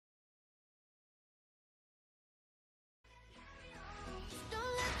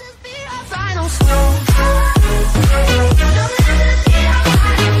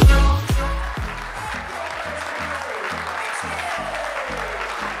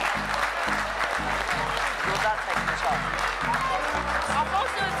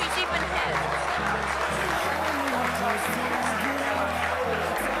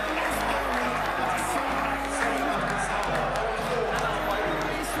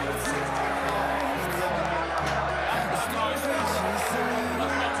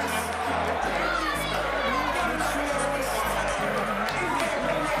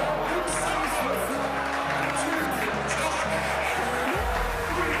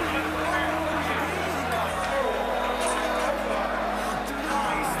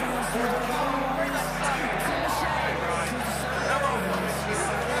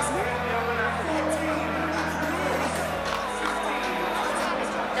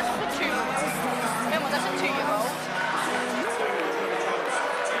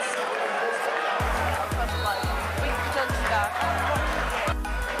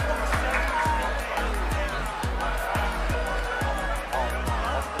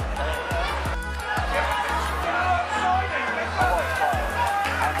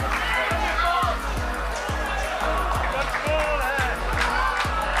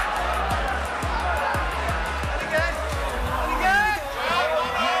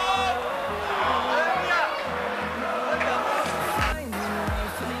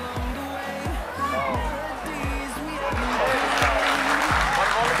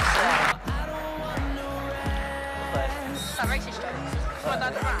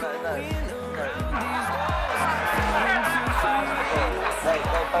They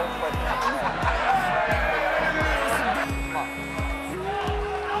both went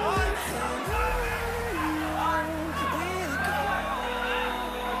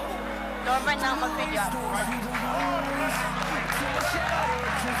Don't bring down my video.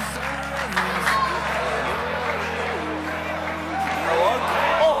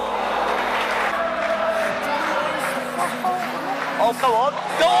 Oh, go on!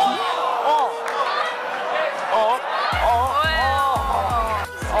 Go on! Oh! Oh! Oh! Oh!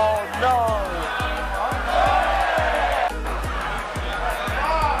 Oh no!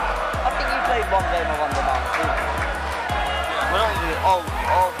 I think you played one game of Underbound too. We're not even. Oh!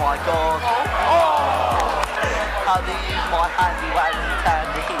 Oh my god! Oh! How do you use my handy waggy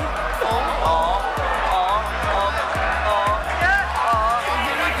candy? Oh! Oh!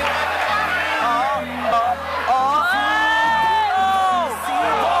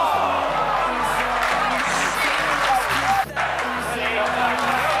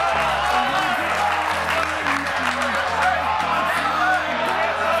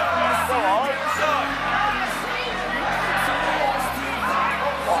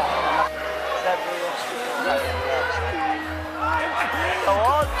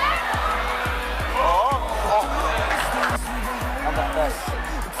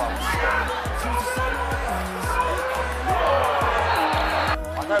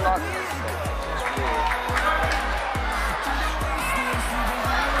 I don't like this. It's weird.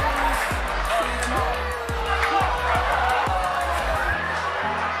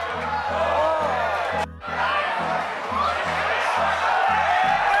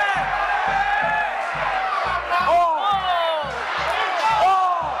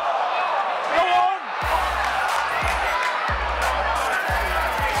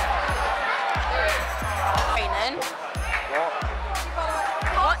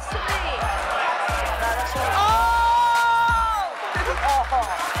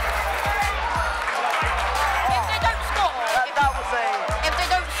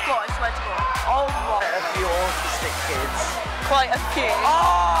 Quite a few.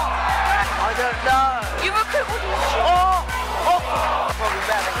 Oh! I don't know. You recruit all these. Oh! Oh! Probably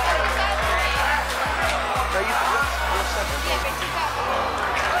better. No, you're seven.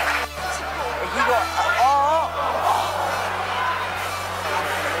 He got. Oh!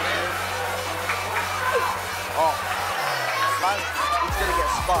 Oh! Man, he's gonna get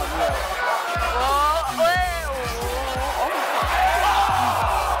spun. Yeah. Oh!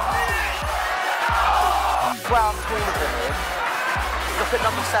 Well, I'm taller than him. Look at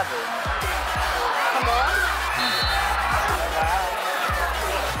number 7. Come on.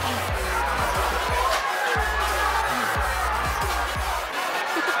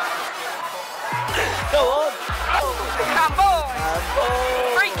 Go on. Handball.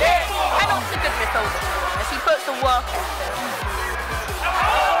 Free kick. Penalty's a good midfielder. As he puts the work in.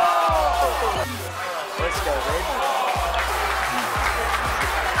 Let's go, Vin.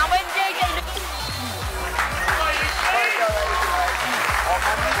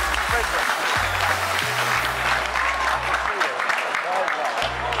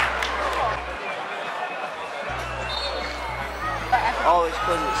 Oh, it's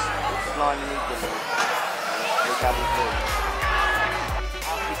because it's flying legally. Look how we do.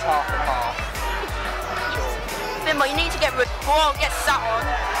 It's half and half. Sure. Fimbo, you need to get rid. Whoa, get sat on.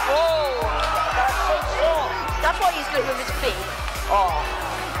 Whoa. That's so short. That's why he's good with his feet. Oh.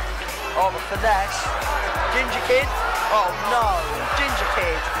 Oh, the finesse. Ginger kid. Oh no. Ginger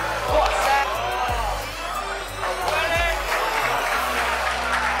kid. What's that?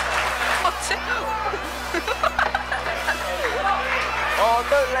 Oh,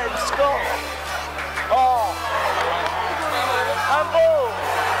 don't let him score. Oh. Handball.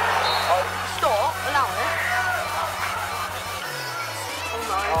 Oh, Stop, allow it. Oh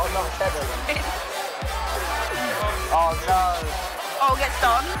no. Oh, not better then. Oh no. Oh, gets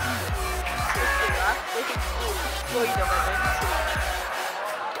done. What are you doing?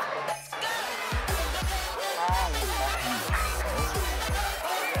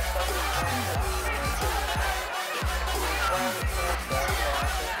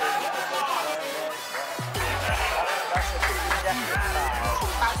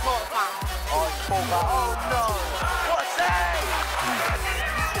 That's not a foul. Oh, it's pulled back. Oh no! What a save!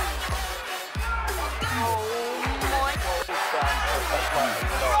 Oh my god. I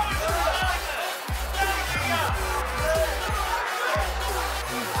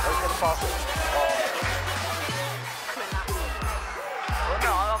was going to pass it. Oh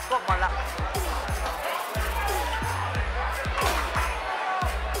no, I've got my lap.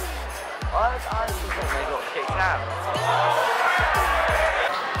 I actually think they got kicked out.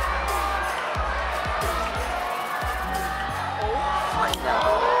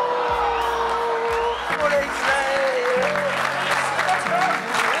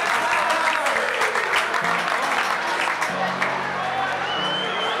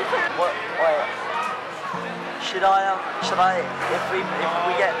 Should I, if we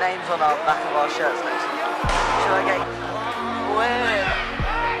get names on our back of our shirts next year, should I get, where?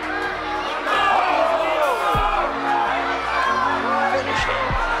 Finish it.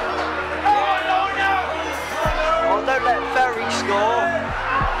 Well, don't let Ferry score.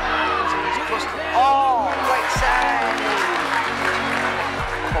 Oh, great save.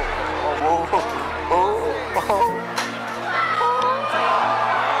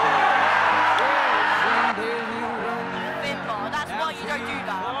 That's why you don't do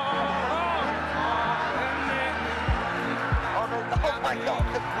that. Oh my god.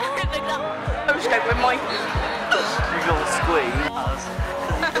 I'm just going with my... You're gonna squeeze.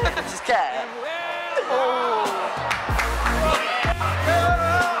 Just get. Oh.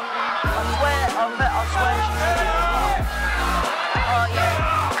 I swear she's... Oh yeah.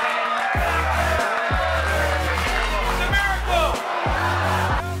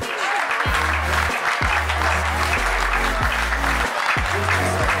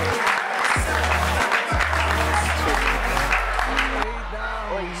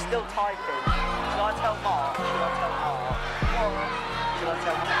 Well, he's still typing. Should I tell Mark? Should I tell Mark? Should I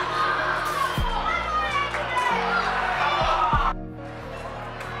tell Mark?